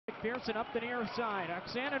Pearson up the near side.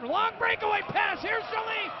 Oxanen, long breakaway pass. Here's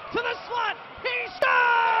Jolie to the slot. He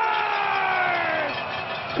scores!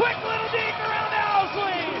 Quick little deke around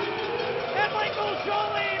Owsley. And Michael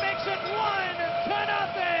Jolie makes it 1-0.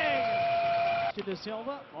 To De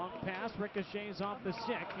Silva, long pass, ricochets off the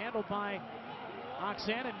stick, handled by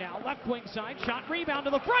Oxanen now, left wing side, shot, rebound to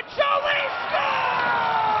the front, Jolie scores!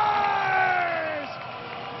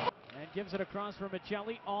 And gives it across for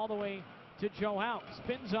Michelli all the way to Joe Howe.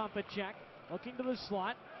 Spins off a check, looking to the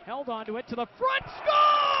slot, held onto it to the front,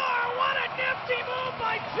 score! What a nifty move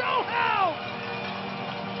by Joe Howe!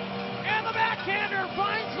 And the backhander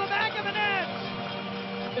finds the back of the net.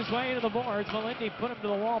 His way to the boards, Melindy put him to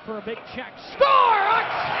the wall for a big check. Score!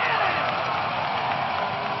 Oxanen!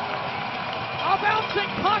 A bouncing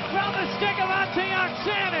puck found the stick of Ante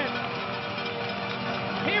Oxanen.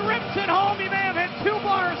 He rips it home. He may have hit 2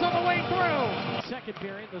 bars on the way through. Second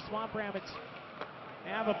period, the Swamp Rabbits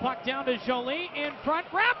have a puck down to Jolie in front.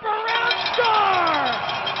 Wrap around, score!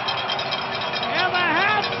 And the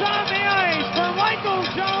hat's on the ice for Michael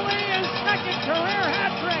Jolie, his second career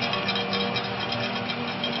hat trick.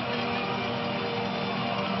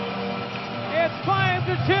 It's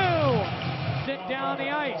 5-2. Sit down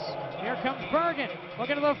the ice. Here comes Bergen.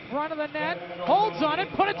 Looking to the front of the net. Holds on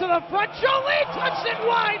it. Put it to the front. Jolie touched it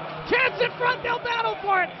wide. Chance in front. They'll battle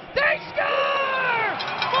for it. They score!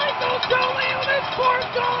 Michael Jolie with his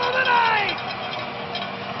 4th goal of the night.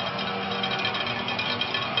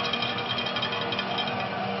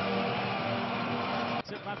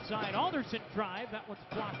 Sit left side. Alderson drive. That one's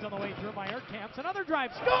blocked on the way through by Erkamps. Another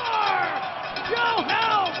drive. Score! Joe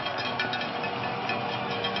Howe!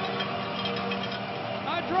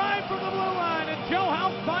 Drive from the blue line, and Joe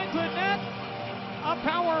Howe finds the net. A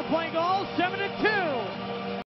power play goal, 7-2.